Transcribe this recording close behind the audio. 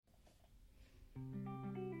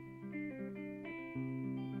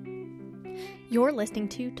You're listening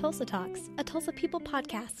to Tulsa Talks, a Tulsa People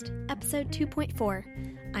podcast, episode 2.4.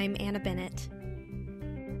 I'm Anna Bennett.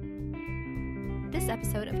 This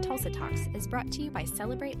episode of Tulsa Talks is brought to you by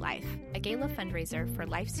Celebrate Life, a gala fundraiser for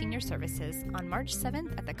Life Senior Services on March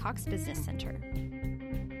 7th at the Cox Business Center.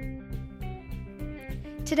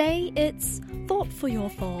 Today, it's Thought for Your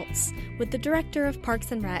Thoughts with the Director of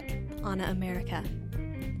Parks and Rec, Anna America.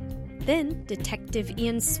 Then, Detective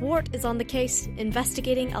Ian Swart is on the case,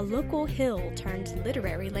 investigating a local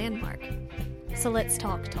hill-turned-literary landmark. So let's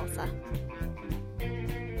talk Tulsa.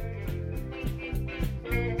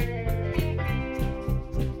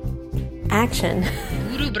 Action.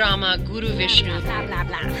 Guru Brahma, Guru Vishnu, Blah, blah,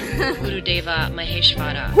 blah. Guru Deva,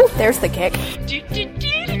 Maheshvara. Whew, there's the kick.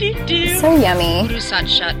 So yummy. Guru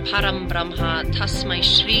Sakshat, Param Brahma, Tasmai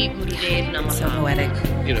Shri Gurudev Namaha. So poetic.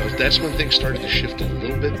 You know, that's when things started to shift a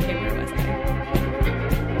little bit. Okay, where was I?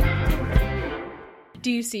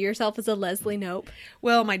 Do you see yourself as a Leslie Knope?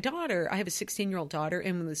 Well, my daughter, I have a 16-year-old daughter,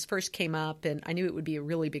 and when this first came up, and I knew it would be a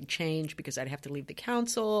really big change because I'd have to leave the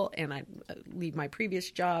council, and I'd leave my previous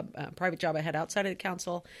job, private job I had outside of the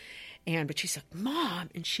council. But she's like, Mom,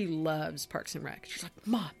 and she loves Parks and Rec. She's like,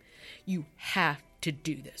 Mom, you have to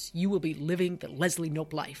do this. You will be living the Leslie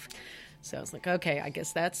Knope life. So I was like, okay, I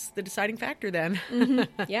guess that's the deciding factor then.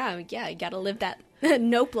 Mm-hmm. Yeah, you got to live that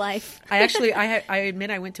Knope life. I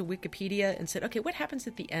admit I went to Wikipedia and said, okay, what happens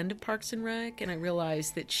at the end of Parks and Rec? And I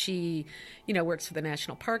realized that she, works for the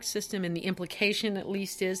National Park System, and the implication at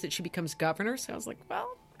least is that she becomes governor. So I was like,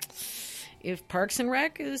 well, if Parks and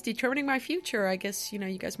Rec is determining my future, I guess, you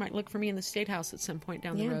guys might look for me in the State House at some point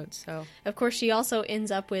down the road. So, of course, she also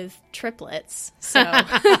ends up with triplets. So,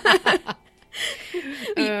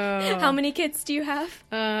 how many kids do you have?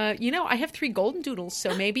 I have 3 golden doodles,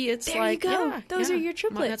 so maybe it's there like, you go. Those are your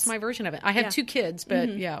triplets. That's my version of it. I have 2 kids, but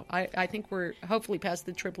I think we're hopefully past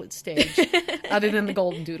the triplet stage, other than the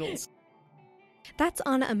golden doodles. That's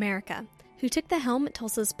Anna America, who took the helm at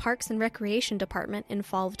Tulsa's Parks and Recreation Department in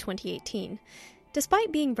fall of 2018.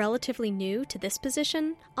 Despite being relatively new to this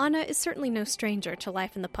position, Anna is certainly no stranger to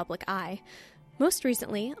life in the public eye. Most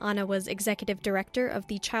recently, Anna was executive director of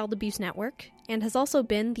the Child Abuse Network and has also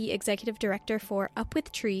been the executive director for Up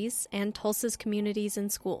With Trees and Tulsa's Communities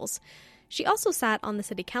and Schools. She also sat on the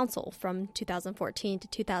city council from 2014 to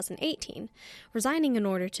 2018, resigning in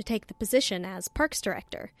order to take the position as parks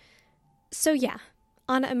director. So yeah,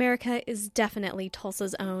 Anna America is definitely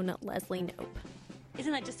Tulsa's own Leslie Knope.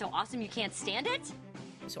 Isn't that just so awesome you can't stand it?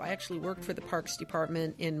 So I actually worked for the Parks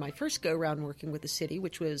Department in my first go-round working with the city,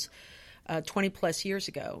 which was 20-plus years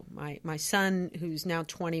ago. My son, who's now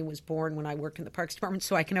 20, was born when I worked in the Parks Department,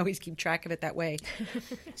 so I can always keep track of it that way.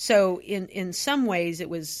 So in some ways, it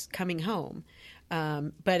was coming home,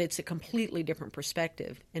 but it's a completely different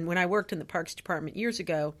perspective. And when I worked in the Parks Department years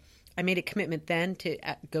ago, I made a commitment then to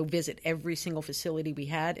go visit every single facility we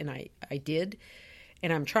had, and I did.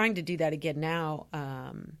 And I'm trying to do that again now,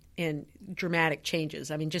 in dramatic changes.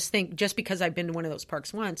 I mean, just because I've been to one of those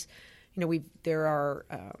parks once,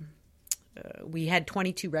 we had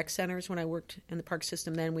 22 rec centers when I worked in the park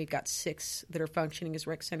system then. We've got 6 that are functioning as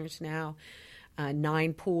rec centers now.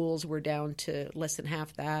 9 pools, we're down to less than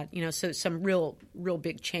half that. So some real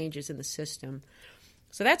big changes in the system.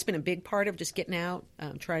 So that's been a big part of just getting out,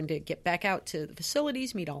 trying to get back out to the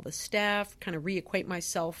facilities, meet all the staff, kind of reacquaint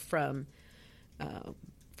myself from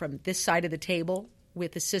this side of the table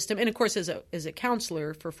with the system. And, of course, as a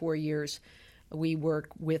counselor for 4 years, we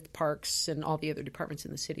work with parks and all the other departments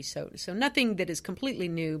in the city. So nothing that is completely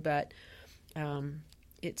new, but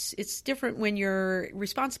it's different when you're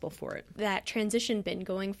responsible for it. That transition been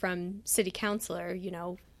going from city councilor,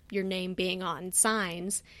 your name being on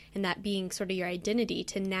signs and that being sort of your identity,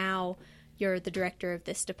 to now you're the director of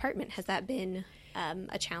this department. Has that been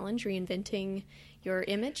a challenge, reinventing your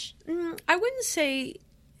image? I wouldn't say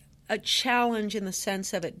a challenge in the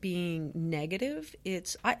sense of it being negative.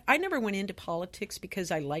 I never went into politics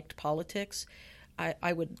because I liked politics.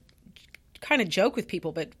 I would kind of joke with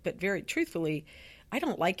people, but very truthfully, I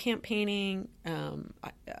don't like campaigning.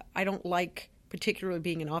 I don't like particularly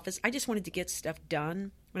being in office. I just wanted to get stuff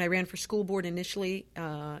done. When I ran for school board initially,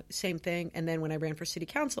 same thing. And then when I ran for city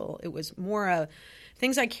council, it was more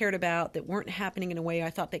things I cared about that weren't happening in a way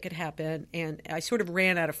I thought they could happen. And I sort of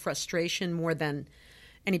ran out of frustration more than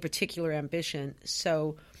any particular ambition.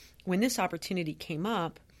 So when this opportunity came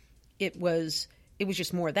up, it was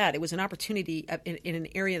just more of that. It was an opportunity in an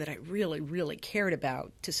area that I really, really cared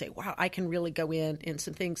about to say, wow, I can really go in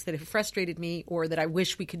some things that have frustrated me or that I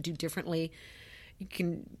wish we could do differently. You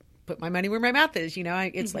can put my money where my mouth is.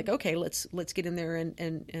 It's like, okay, let's get in there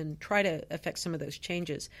and try to affect some of those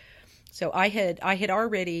changes. So I had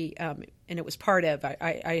already, and it was part of,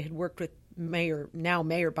 I had worked with Mayor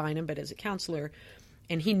Bynum, but as a counselor,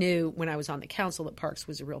 and he knew when I was on the council that parks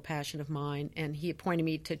was a real passion of mine, and he appointed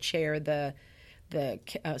me to chair the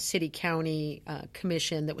city-county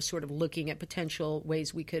commission that was sort of looking at potential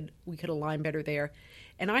ways we could align better there.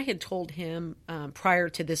 And I had told him prior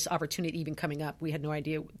to this opportunity even coming up, we had no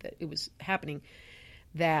idea that it was happening,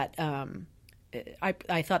 that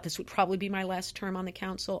I thought this would probably be my last term on the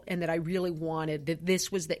council, and that I really wanted, that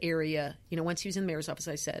this was the area, once he was in the mayor's office,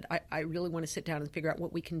 I said, I really want to sit down and figure out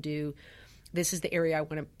what we can do. This is the area I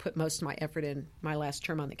want to put most of my effort in my last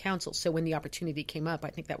term on the council. So when the opportunity came up, I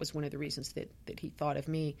think that was one of the reasons that he thought of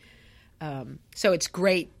me. So it's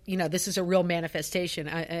great. This is a real manifestation,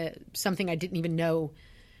 something I didn't even know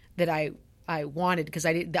that I wanted, because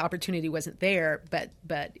the opportunity wasn't there, but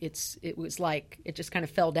it was like it just kind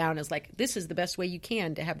of fell down as like, this is the best way you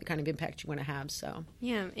can to have the kind of impact you want to have. So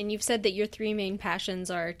yeah, and you've said that your three main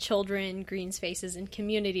passions are children, green spaces, and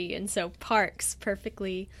community, and so parks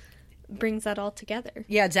perfectly brings that all together.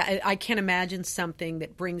 Yeah, I can't imagine something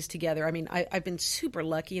that brings together. I mean, I've been super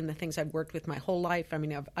lucky in the things I've worked with my whole life. I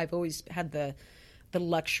mean, I've always had the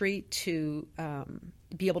luxury to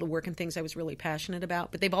be able to work in things I was really passionate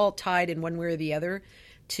about, but they've all tied in one way or the other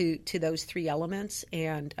to those three elements.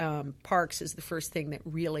 And parks is the first thing that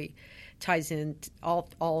really ties in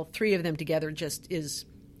all three of them together. Just as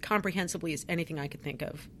comprehensively as anything I could think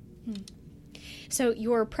of. So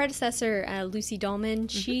your predecessor, Lucy Dahlman,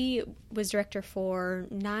 she was director for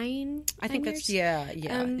 9 I think years? That's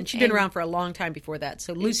and she'd been around for a long time before that.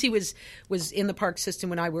 So Lucy was in the park system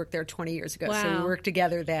when I worked there 20 years ago. Wow. So we worked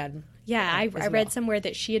together then. Yeah, I read somewhere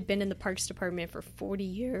that she had been in the parks department for 40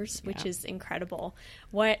 years, which is incredible.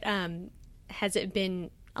 What has it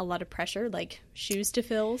been? A lot of pressure, like shoes to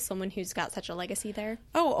fill, someone who's got such a legacy there?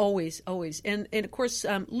 Oh, always. And of course,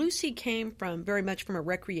 Lucy came very much from a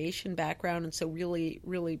recreation background, and so really,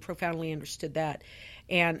 really profoundly understood that.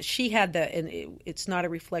 And she had it's not a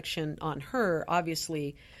reflection on her,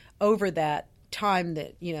 obviously, over that time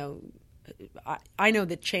that, I know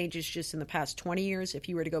that change is just in the past 20 years. If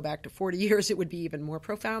you were to go back to 40 years, it would be even more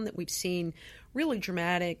profound, that we've seen really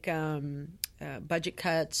dramatic budget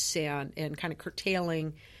cuts and kind of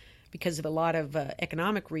curtailing because of a lot of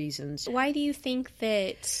economic reasons. Why do you think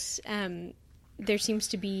that there seems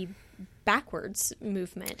to be backwards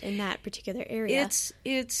movement in that particular area?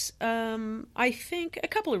 It's I think a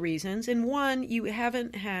couple of reasons. And one, you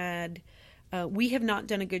haven't had... we have not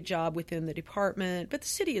done a good job within the department, but the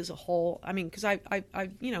city as a whole. I mean, because I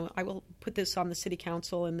will put this on the city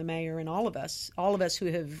council and the mayor and all of us who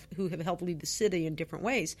have helped lead the city in different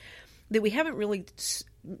ways, that we haven't really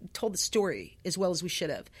told the story as well as we should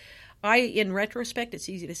have. In retrospect, it's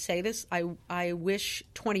easy to say this. I wish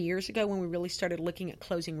 20 years ago, when we really started looking at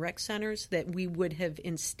closing rec centers, that we would have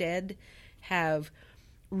instead have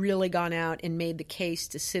really gone out and made the case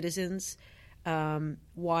to citizens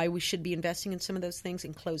why we should be investing in some of those things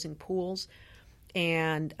and closing pools.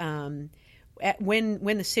 And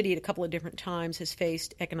when the city at a couple of different times has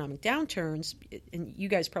faced economic downturns, and you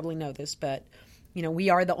guys probably know this, but we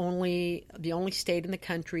are the only state in the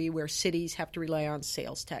country where cities have to rely on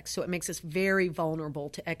sales tax. So it makes us very vulnerable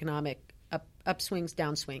to economic upswings,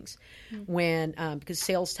 downswings, because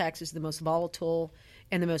sales tax is the most volatile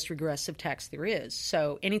and the most regressive tax there is.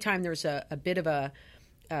 So anytime there's a bit of a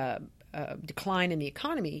decline in the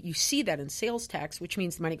economy, you see that in sales tax, which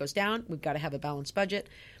means the money goes down. We've got to have a balanced budget,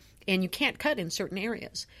 and you can't cut in certain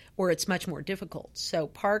areas, or it's much more difficult. So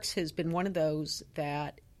parks has been one of those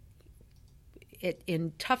that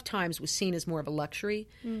in tough times was seen as more of a luxury.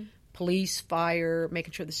 Police, fire,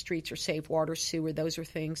 making sure the streets are safe, water, sewer, those are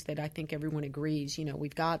things that I think everyone agrees,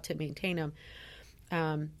 we've got to maintain them.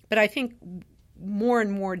 But I think more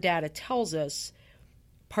and more data tells us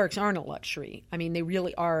parks aren't a luxury. I mean, they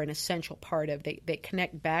really are an essential part of. They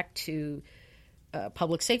connect back to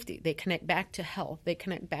public safety. They connect back to health. They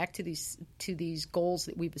connect back to these goals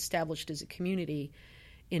that we've established as a community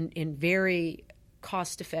in very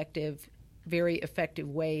cost-effective, very effective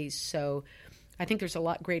ways. So, I think there's a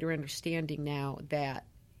lot greater understanding now that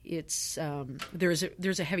it's there's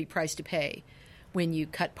a heavy price to pay when you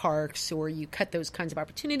cut parks or you cut those kinds of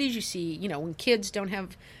opportunities. You see, when kids don't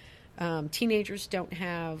have. Teenagers don't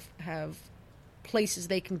have places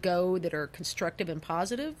they can go that are constructive and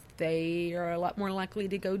positive. They are a lot more likely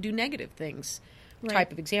to go do negative things,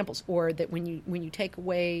 type of examples. Or that when you take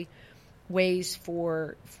away ways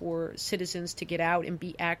for citizens to get out and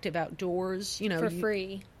be active outdoors, for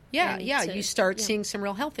free. You start seeing some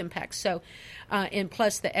real health impacts. So, and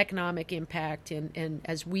plus the economic impact, and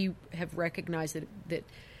as we have recognized that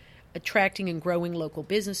attracting and growing local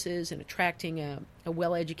businesses and attracting a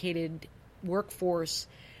well-educated workforce.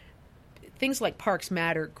 Things like parks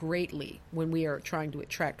matter greatly when we are trying to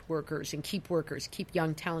attract workers, keep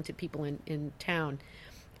young, talented people in town.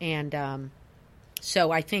 And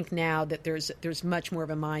so I think now that there's much more of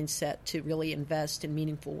a mindset to really invest in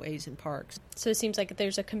meaningful ways in parks. So it seems like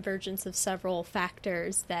there's a convergence of several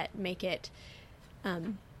factors that make it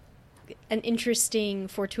an interesting,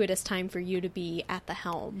 fortuitous time for you to be at the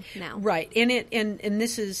helm now. Right, and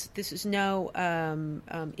this is no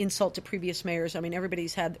insult to previous mayors. I mean,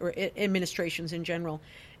 everybody's had, or administrations in general,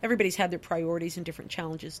 everybody's had their priorities and different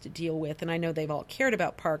challenges to deal with, and I know they've all cared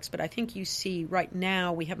about parks, but I think you see right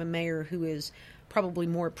now we have a mayor who is probably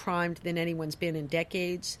more primed than anyone's been in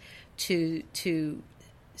decades to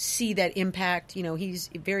see that impact. You know, he's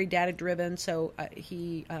very data driven, so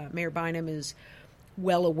Mayor Bynum is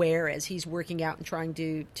well aware as he's working out and trying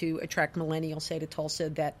to attract millennials, say, to Tulsa,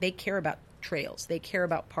 that they care about trails, they care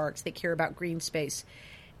about parks, they care about green space.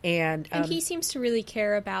 And he seems to really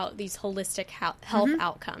care about these holistic health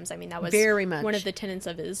outcomes. I mean, that was very much one of the tenets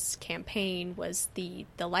of his campaign, was the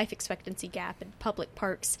life expectancy gap in public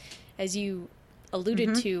parks, as you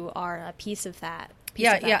alluded to, are a piece of that.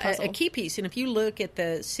 A key piece. And if you look at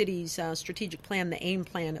the city's strategic plan, the AIM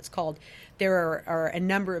plan, it's called, there are a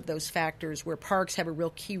number of those factors where parks have a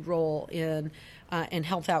real key role in, and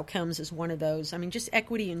health outcomes is one of those. I mean, just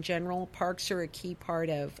equity in general. Parks are a key part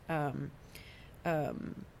of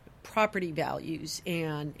property values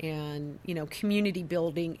and community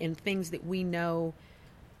building, and things that we know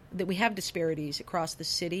that we have disparities across the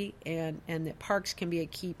city, and that parks can be a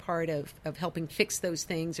key part of helping fix those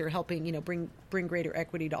things, or helping bring greater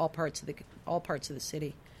equity to all parts of the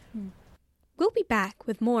city. We'll be back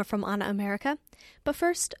with more from Ana America, but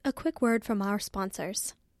first, a quick word from our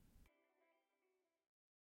sponsors.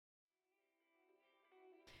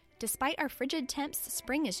 Despite our frigid temps,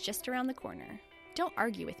 spring is just around the corner. Don't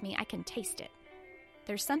argue with me, I can taste it.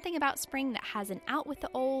 There's something about spring that has an out with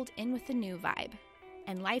the old, in with the new vibe.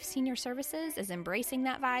 And Life Senior Services is embracing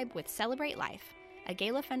that vibe with Celebrate Life, a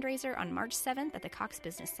gala fundraiser on March 7th at the Cox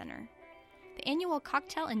Business Center. The annual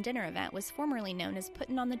cocktail and dinner event was formerly known as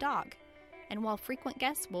Puttin' on the Dog, and while frequent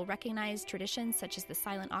guests will recognize traditions such as the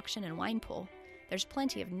silent auction and wine pull, there's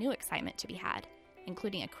plenty of new excitement to be had,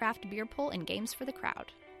 including a craft beer pull and games for the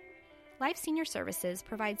crowd. Life Senior Services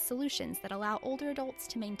provides solutions that allow older adults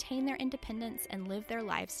to maintain their independence and live their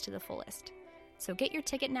lives to the fullest. So get your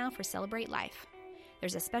ticket now for Celebrate Life.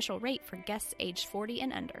 There's a special rate for guests aged 40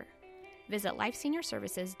 and under. Visit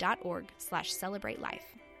lifeseniorservices.org/celebratelife.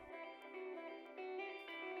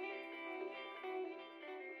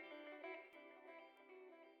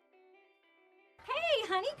 Hey,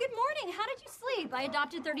 honey, good morning. How did you sleep? I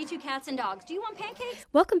adopted 32 cats and dogs. Do you want pancakes?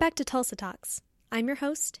 Welcome back to Tulsa Talks. I'm your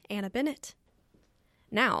host, Anna Bennett.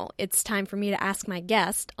 Now, it's time for me to ask my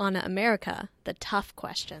guest, Ana America, the tough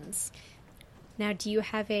questions. Now, do you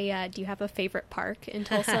have a favorite park in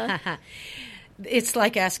Tulsa? It's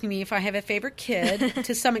like asking me if I have a favorite kid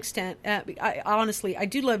to some extent. I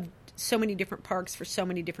do love so many different parks for so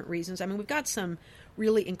many different reasons. I mean, we've got some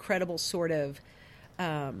really incredible sort of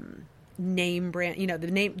name brand,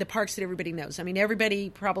 the parks that everybody knows. I mean, everybody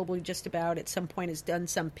probably just about at some point has done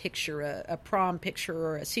some picture, a prom picture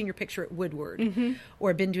or a senior picture at Woodward,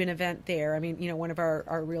 or been to an event there. I mean, one of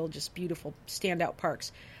our real just beautiful standout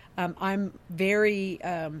parks. I'm very,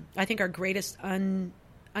 I think our greatest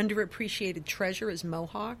underappreciated treasure is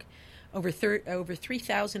Mohawk, over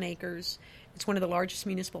 3,000 acres. It's one of the largest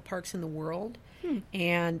municipal parks in the world,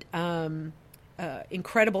 and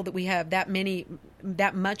incredible that we have that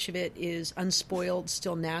much of it is unspoiled,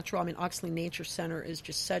 still natural. I mean, Oxley Nature Center is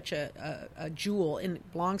just such a jewel, and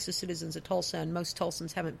it belongs to citizens of Tulsa, and most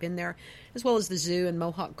Tulsans haven't been there, as well as the zoo and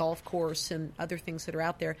Mohawk Golf Course and other things that are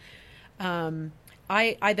out there.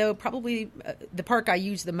 Though probably the park I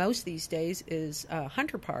use the most these days is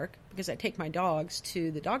Hunter Park, because I take my dogs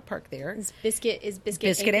to the dog park there. Biscuit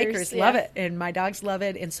Acres. Acres. Love it, and my dogs love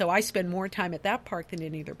it, and so I spend more time at that park than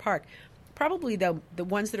any other park. Probably the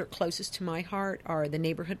ones that are closest to my heart are the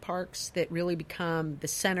neighborhood parks that really become the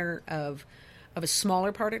center of a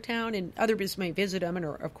smaller part of town, and others may visit them and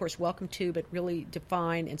are of course welcome to, but really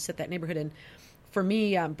define and set that neighborhood. And for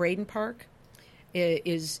me, Braden Park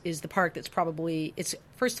is the park that's probably,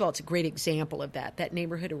 first of all, it's a great example of that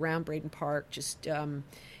neighborhood around Braden Park. Just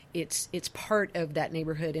it's part of that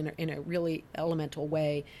neighborhood in a really elemental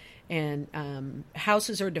way. And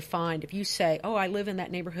houses are defined. If you say, "Oh, I live in that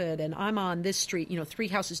neighborhood and I'm on this street," 3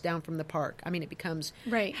 houses down from the park. I mean, it becomes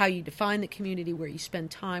how you define the community, where you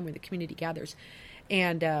spend time, where the community gathers.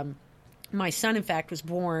 And My son, in fact, was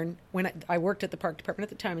born when I worked at the park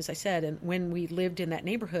department at the time, as I said, and when we lived in that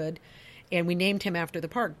neighborhood, and we named him after the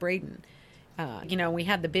park, Braden. We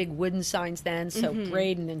had the big wooden signs then, so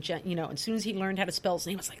Braden, and as soon as he learned how to spell his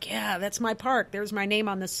name, I was like, yeah, that's my park. There's my name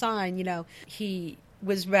on the sign, He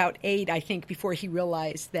was about 8, I think, before he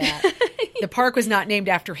realized that the park was not named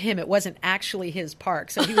after him. It wasn't actually his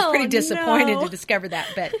park, so he was pretty disappointed to discover that,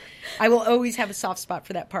 but I will always have a soft spot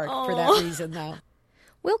for that park for that reason, though.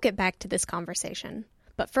 We'll get back to this conversation.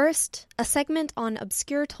 But first, a segment on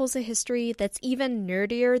obscure Tulsa history that's even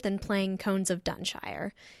nerdier than playing Cones of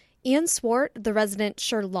Dunshire. Ian Swart, the resident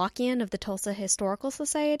Sherlockian of the Tulsa Historical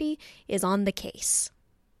Society, is on the case.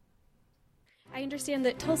 I understand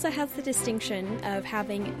that Tulsa has the distinction of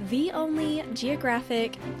having the only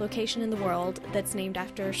geographic location in the world that's named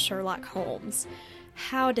after Sherlock Holmes.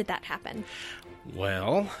 How did that happen?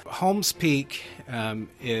 Well, Holmes Peak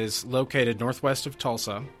is located northwest of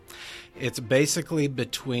Tulsa. It's basically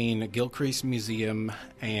between Gilcrease Museum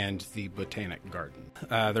and the Botanic Garden.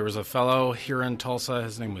 There was a fellow here in Tulsa,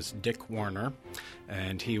 his name was Dick Warner,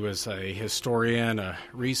 and he was a historian, a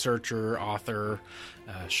researcher, author,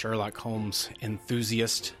 Sherlock Holmes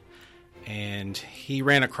enthusiast, and he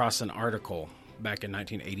ran across an article back in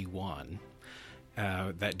 1981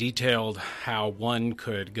 that detailed how one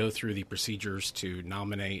could go through the procedures to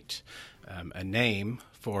nominate a name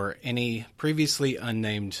for any previously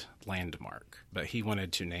unnamed landmark. But he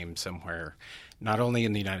wanted to name somewhere not only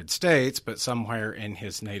in the United States, but somewhere in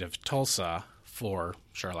his native Tulsa for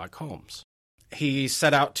Sherlock Holmes. He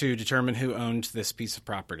set out to determine who owned this piece of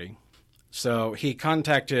property. So he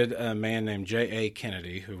contacted a man named J.A.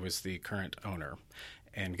 Kennedy, who was the current owner,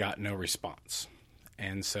 and got no response.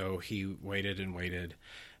 And so he waited and waited,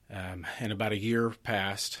 and about a year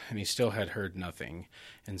passed, and he still had heard nothing.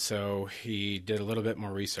 And so he did a little bit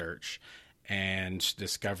more research and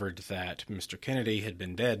discovered that Mr. Kennedy had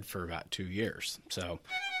been dead for about 2 years. So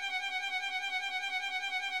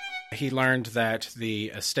he learned that the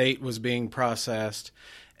estate was being processed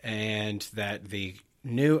and that the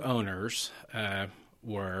new owners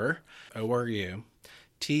were ORU,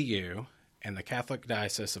 TU, and the Catholic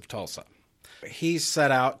Diocese of Tulsa. He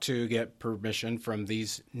set out to get permission from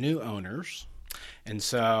these new owners, and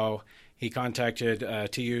so he contacted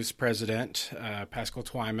TU's president, Pascal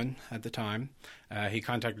Twyman, at the time. He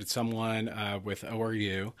contacted someone with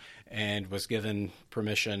ORU and was given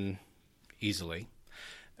permission easily.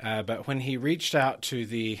 But when he reached out to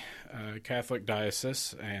the Catholic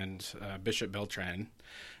Diocese and Bishop Beltran,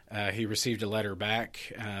 he received a letter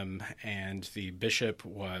back, and the bishop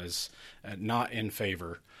was not in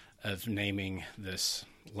favor of naming this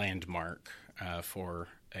landmark for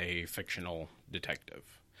a fictional detective.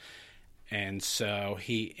 And so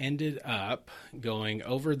he ended up going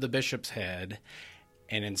over the bishop's head,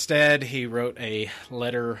 and instead he wrote a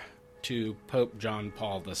letter to Pope John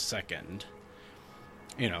Paul II.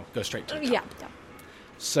 Go straight to the top. Yeah.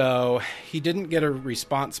 So he didn't get a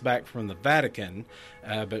response back from the Vatican,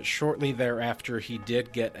 but shortly thereafter he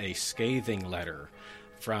did get a scathing letter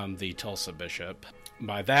from the Tulsa bishop.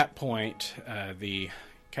 By that point, the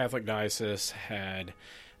Catholic Diocese had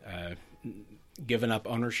given up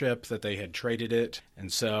ownership, that they had traded it.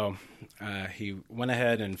 And so he went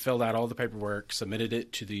ahead and filled out all the paperwork, submitted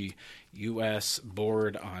it to the U.S.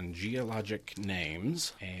 Board on Geologic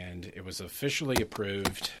Names, and it was officially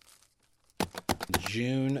approved in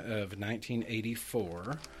June of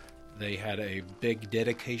 1984. They had a big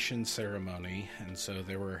dedication ceremony, and so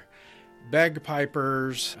there were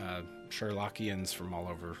bagpipers, Sherlockians from all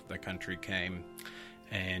over the country came,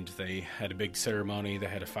 and they had a big ceremony. They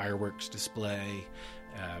had a fireworks display,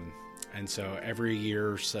 and so every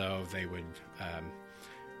year or so they would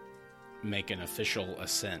make an official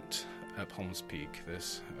ascent up Holmes Peak,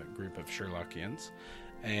 this group of Sherlockians,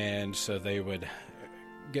 and so they would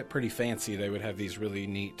get pretty fancy. They would have these really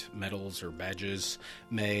neat medals or badges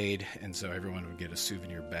made, and so everyone would get a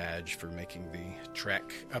souvenir badge for making the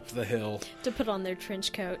trek up the hill. To put on their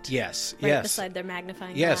trench coat. Yes, right beside their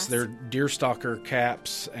magnifying glass. Yes, their deerstalker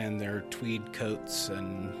caps and their tweed coats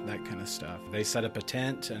and that kind of stuff. They set up a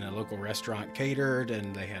tent, and a local restaurant catered,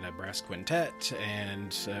 and they had a brass quintet,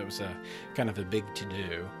 and it was a kind of a big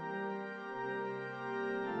to-do.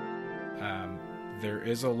 There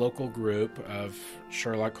is a local group of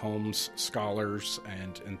Sherlock Holmes scholars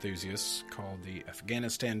and enthusiasts called the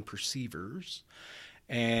Afghanistan Perceivers,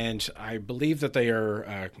 and I believe that they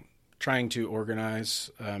are trying to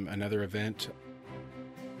organize another event.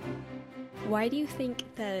 Why do you think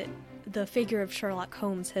that the figure of Sherlock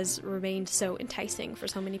Holmes has remained so enticing for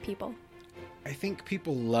so many people? I think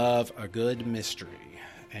people love a good mystery,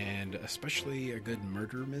 and especially a good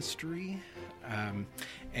murder mystery.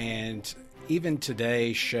 And even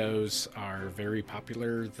today, shows are very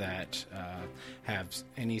popular that have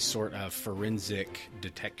any sort of forensic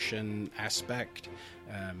detection aspect.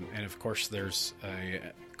 And of course, there's a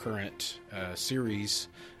current series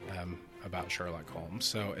about Sherlock Holmes.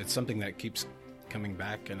 So it's something that keeps coming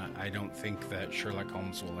back, and I don't think that Sherlock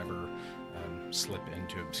Holmes will ever slip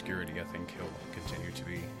into obscurity. I think he'll continue to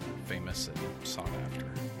be famous and sought after.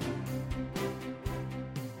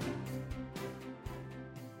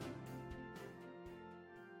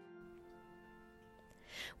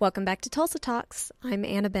 Welcome back to Tulsa Talks. I'm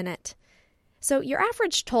Anna Bennett. So your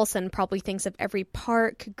average Tulsan probably thinks of every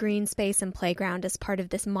park, green space, and playground as part of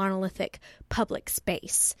this monolithic public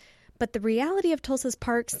space. But the reality of Tulsa's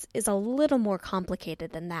parks is a little more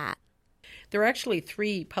complicated than that. There are actually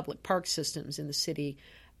 3 public park systems in the city.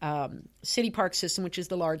 City park system, which is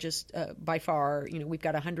the largest by far. We've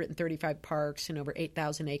got 135 parks and over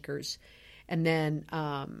 8,000 acres. And then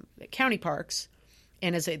county parks.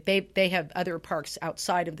 And they have other parks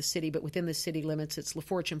outside of the city, but within the city limits, it's La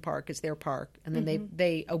Fortune Park is their park. And then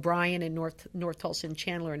they O'Brien and North Tulsa and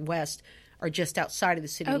Chandler and West are just outside of the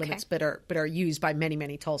city limits, but are used by many,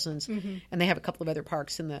 many Tulsans. And they have a couple of other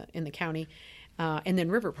parks in the county. And then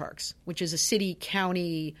River Parks, which is a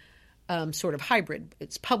city-county sort of hybrid.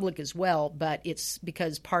 It's public as well, but it's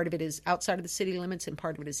because part of it is outside of the city limits and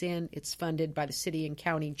part of it is in. It's funded by the city and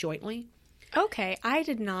county jointly. Okay, I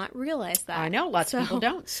did not realize that. I know, lots of people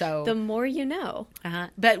don't. So the more you know.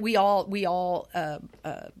 But we all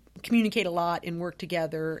communicate a lot and work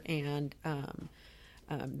together. And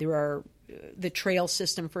there are the trail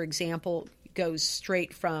system, for example, goes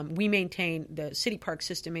straight from. The city park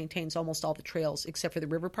system maintains almost all the trails except for the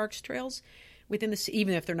River Parks trails within the,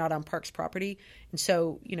 even if they're not on parks property. And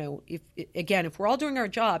so, if we're all doing our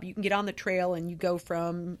job, you can get on the trail and you go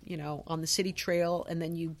from, on the city trail, and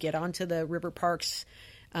then you get onto the River Parks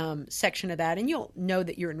section of that, and you'll know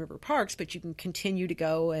that you're in River Parks, but you can continue to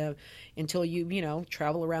go until you,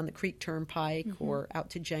 travel around the Creek Turnpike or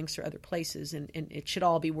out to Jenks or other places, and it should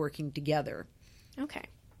all be working together. Okay.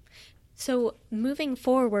 So moving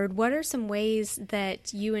forward, what are some ways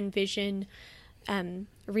that you envision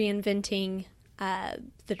reinventing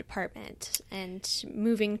the department and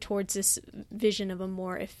moving towards this vision of a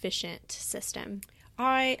more efficient system?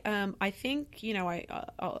 I think,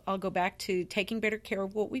 I'll go back to taking better care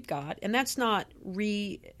of what we've got. And that's not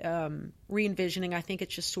re-envisioning. I think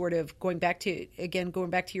it's just sort of going back to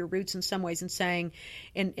your roots in some ways and saying,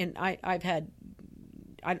 and I've had,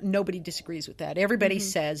 nobody disagrees with that. Everybody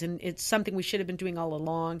says, and it's something we should have been doing all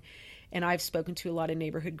along. And I've spoken to a lot of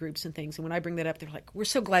neighborhood groups and things. And when I bring that up, they're like, we're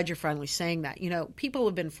so glad you're finally saying that. People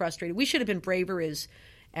have been frustrated. We should have been braver as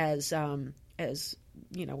was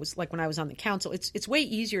like when I was on the council. It's way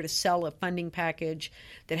easier to sell a funding package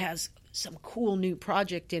that has some cool new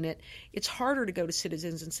project in it. It's harder to go to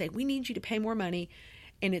citizens and say, we need you to pay more money.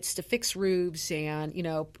 And it's to fix roofs and,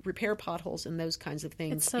 repair potholes and those kinds of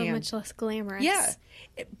things. It's so much less glamorous. Yeah.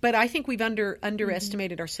 But I think we've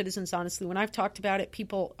underestimated our citizens, honestly. When I've talked about it,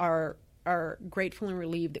 people are grateful and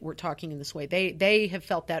relieved that we're talking in this way. They have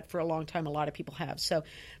felt that for a long time. A lot of people have. So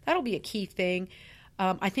that'll be a key thing.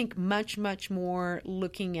 I think much, much more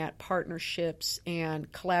looking at partnerships and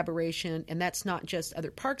collaboration, and that's not just other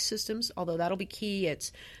park systems, although that'll be key.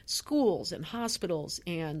 It's schools and hospitals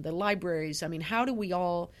and the libraries. I mean, how do we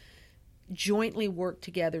all jointly work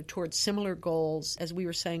together towards similar goals, as we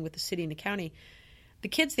were saying with the city and the county? The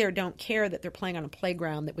kids there don't care that they're playing on a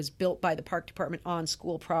playground that was built by the park department on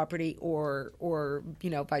school property or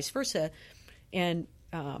vice versa. And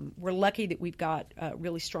we're lucky that we've got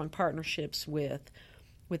really strong partnerships with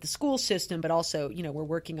the school system, but also, we're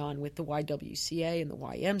working on with the YWCA and the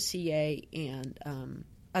YMCA and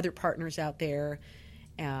other partners out there.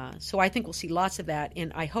 So I think we'll see lots of that.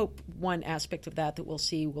 And I hope one aspect of that we'll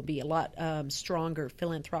see will be a lot stronger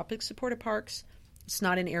philanthropic support of parks. It's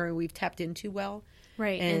not an area we've tapped into well.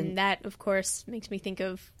 Right. And that, of course, makes me think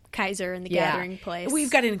of Kaiser and the Gathering Place. We've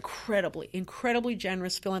got an incredibly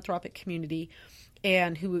generous philanthropic community,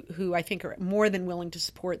 and who I think are more than willing to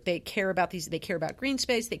support. They care about these. They care about green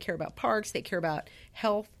space. They care about parks. They care about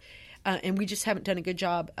health, and we just haven't done a good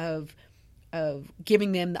job of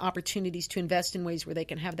giving them the opportunities to invest in ways where they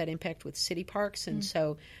can have that impact with city parks. And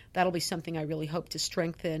so that'll be something I really hope to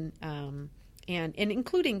strengthen, and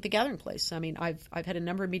including the Gathering Place. I mean, I've had a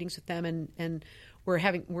number of meetings with them, and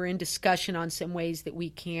we're in discussion on some ways that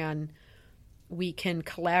we can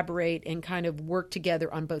collaborate and kind of work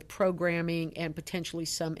together on both programming and potentially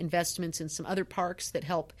some investments in some other parks that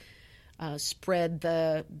help spread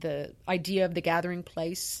the idea of the gathering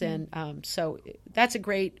place. And so that's a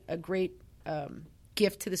great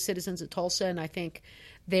gift to the citizens of Tulsa. And I think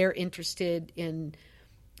they're interested in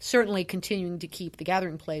certainly continuing to keep the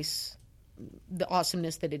gathering place the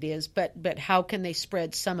awesomeness that it is, but how can they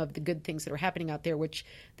spread some of the good things that are happening out there, which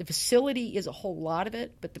the facility is a whole lot of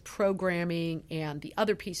it, but the programming and the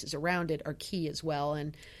other pieces around it are key as well.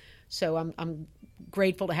 And so I'm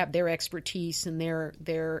grateful to have their expertise and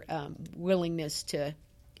their willingness to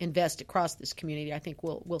invest across this community. I think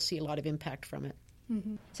we'll see a lot of impact from it.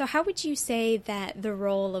 Mm-hmm. So how would you say that the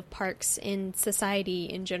role of parks in society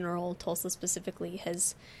in general, Tulsa specifically,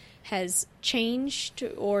 has changed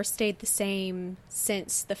or stayed the same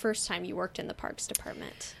since the first time you worked in the Parks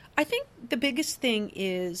Department? I think the biggest thing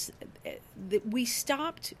is that we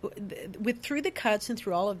stopped through the cuts and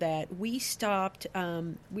through all of that. We stopped.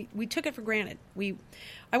 We took it for granted.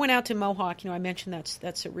 I went out to Mohawk. I mentioned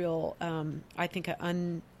that's a real, I think,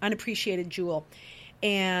 an unappreciated jewel.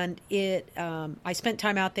 And I spent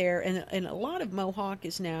time out there, and a lot of Mohawk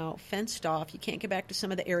is now fenced off. You can't get back to some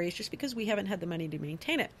of the areas just because we haven't had the money to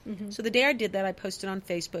maintain it. Mm-hmm. So the day I did that, I posted on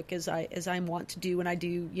Facebook as I want to do when I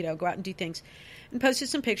do, go out and do things, and posted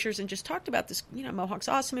some pictures and just talked about this. Mohawk's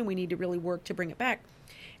awesome, and we need to really work to bring it back.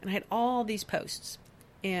 And I had all these posts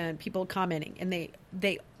and people commenting, and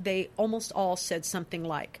they almost all said something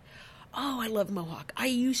like, "Oh, I love Mohawk. I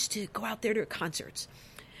used to go out there to concerts.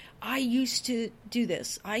 I used to do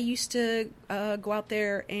this. I used to go out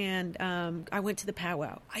there and I went to the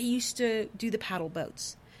powwow. I used to do the paddle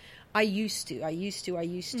boats. I used to.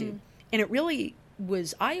 And it really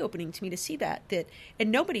was eye-opening to me to see that.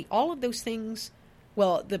 And nobody, all of those things,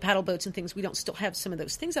 well, the paddle boats and things, we don't still have some of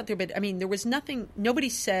those things out there. But, I mean, there was nothing, nobody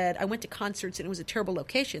said, I went to concerts and it was a terrible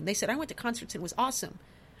location. They said, I went to concerts and it was awesome.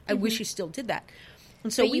 I wish you still did that.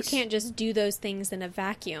 And so but you can't just do those things in a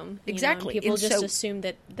vacuum. Exactly. People just assume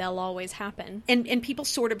that they'll always happen. And people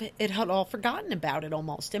sort of had all forgotten about it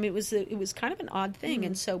almost. I mean, it was kind of an odd thing. Mm-hmm.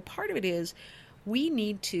 And so part of it is we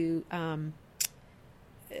need to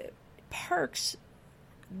parks.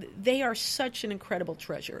 They are such an incredible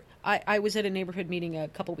treasure. I was at a neighborhood meeting a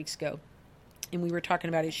couple weeks ago, and we were talking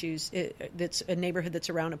about issues. That's a neighborhood that's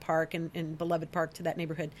around a park and beloved park to that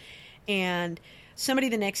neighborhood. And somebody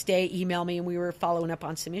the next day emailed me, and we were following up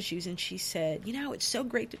on some issues, and she said, it's so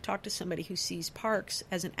great to talk to somebody who sees parks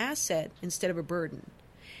as an asset instead of a burden.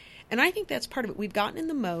 And I think that's part of it. We've gotten in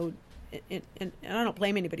the mode, and I don't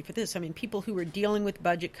blame anybody for this. I mean, people who are dealing with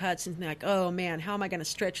budget cuts and like, oh, man, how am I going to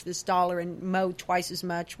stretch this dollar and mow twice as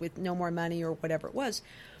much with no more money or whatever it was.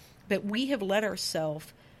 But we have let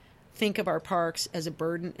ourselves think of our parks as a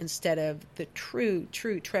burden instead of the true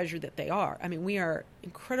treasure that they are. I mean, we are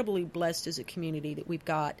incredibly blessed as a community that we've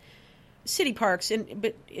got city parks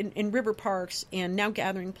and river parks and now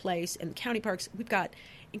Gathering Place and county parks. We've got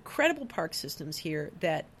incredible park systems here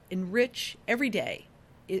that enrich every day,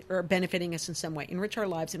 are benefiting us in some way, enrich our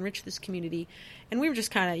lives, enrich this community. And we were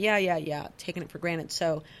just kind of, taking it for granted.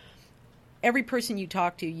 So every person you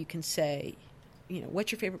talk to, you can say,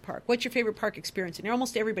 what's your favorite park? What's your favorite park experience? And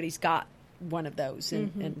almost everybody's got one of those.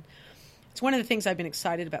 And it's one of the things I've been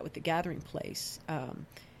excited about with the Gathering Place.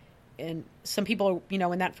 And some people,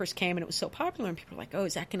 when that first came and it was so popular, and people were like, oh,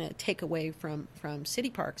 is that going to take away from city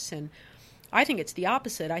parks? And I think it's the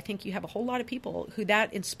opposite. I think you have a whole lot of people who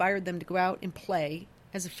that inspired them to go out and play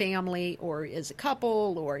as a family or as a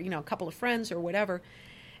couple or, a couple of friends or whatever.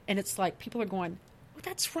 And it's like people are going, oh,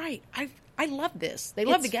 that's right. I love this. They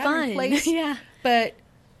love the Gathering Place. Yeah. But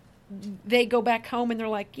they go back home and they're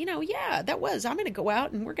like, that was. I'm going to go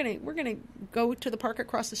out and we're going to go to the park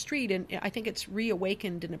across the street. And I think it's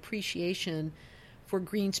reawakened an appreciation for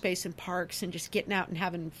green space and parks and just getting out and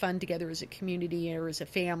having fun together as a community or as a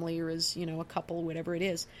family or as a couple, whatever it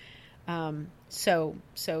is. So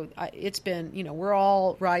it's been we're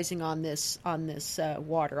all rising on this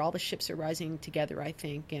water. All the ships are rising together, I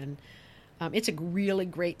think, and. It's a really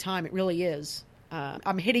great time. It really is.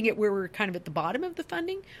 I'm hitting it where we're kind of at the bottom of the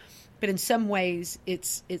funding, but in some ways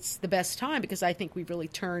it's the best time because I think we've really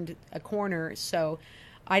turned a corner. So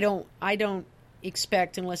I don't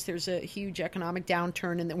expect, unless there's a huge economic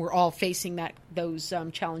downturn and that we're all facing those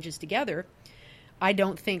challenges together, I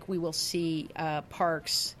don't think we will see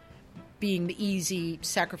parks being the easy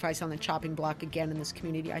sacrifice on the chopping block again in this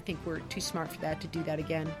community. I think we're too smart for that to do that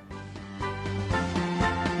again.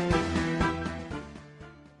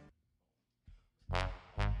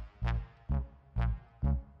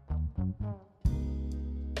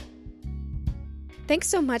 Thanks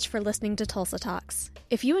so much for listening to Tulsa Talks.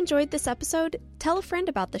 If you enjoyed this episode, tell a friend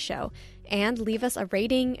about the show and leave us a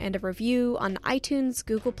rating and a review on iTunes,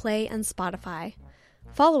 Google Play, and Spotify.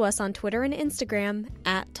 Follow us on Twitter and Instagram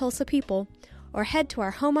 @Tulsa People, or head to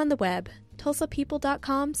our home on the web,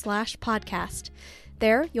 tulsapeople.com/podcast.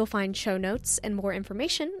 There, you'll find show notes and more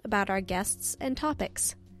information about our guests and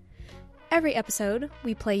topics. Every episode,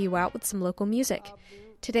 we play you out with some local music.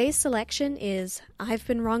 Today's selection is I've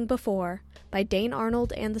Been Wrong Before by Dane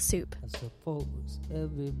Arnold and the Soup. I suppose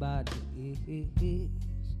everybody is.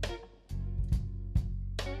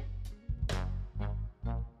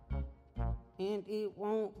 And it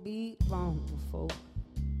won't be long before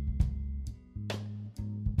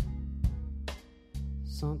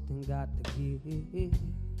something got to give.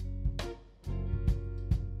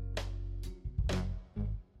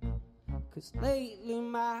 'Cause lately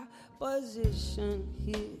my position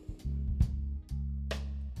here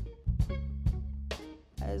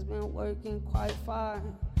has been working quite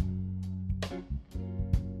fine.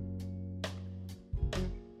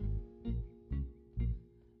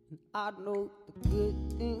 And I know the good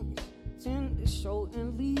things tend to show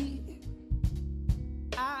and lead.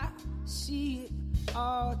 I see it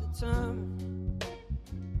all the time.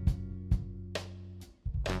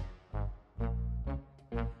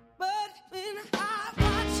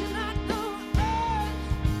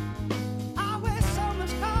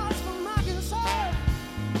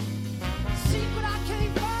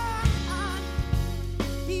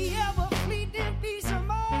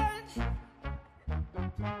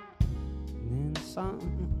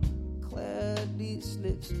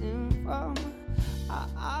 In from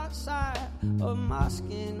outside of my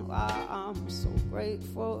skin, why I'm so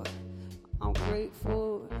grateful. I'm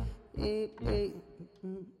grateful. Yeah, yeah.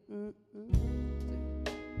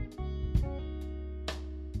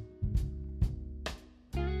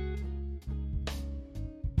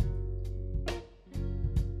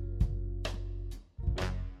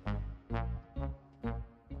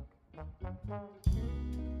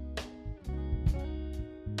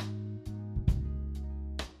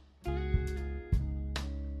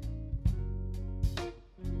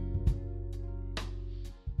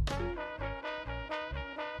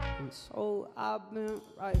 So I've been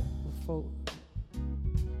right before.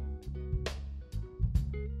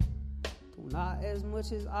 Not as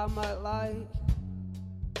much as I might like.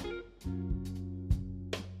 And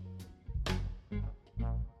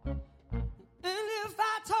if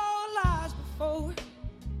I told lies before,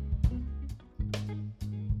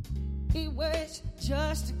 it was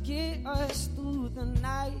just to get us through the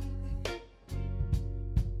night.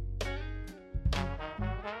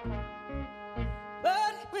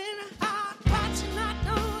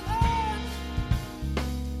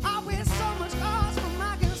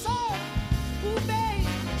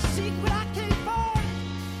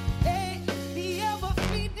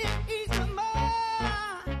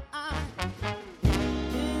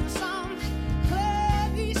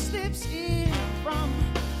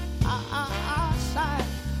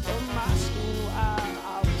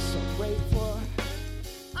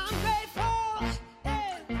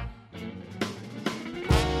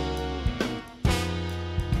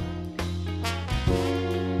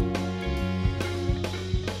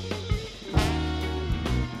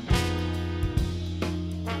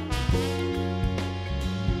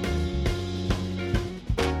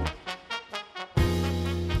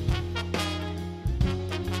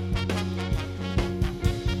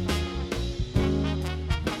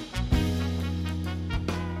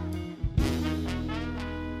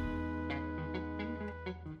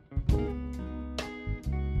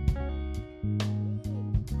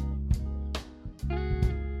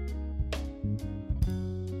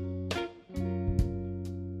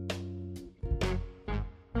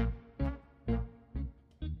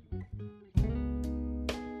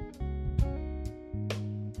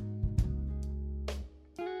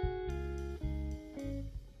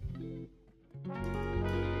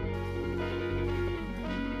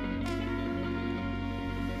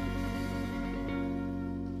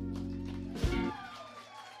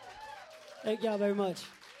 Thank y'all very much.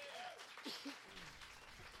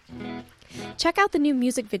 Check out the new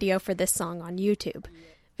music video for this song on YouTube.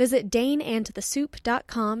 Visit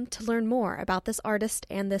DaneandTheSoup.com to learn more about this artist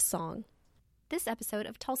and this song. This episode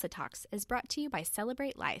of Tulsa Talks is brought to you by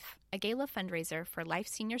Celebrate Life, a gala fundraiser for Life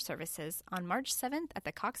Senior Services on March 7th at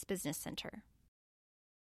the Cox Business Center.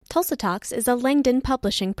 Tulsa Talks is a Langdon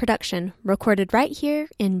Publishing production, recorded right here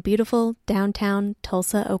in beautiful downtown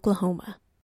Tulsa, Oklahoma.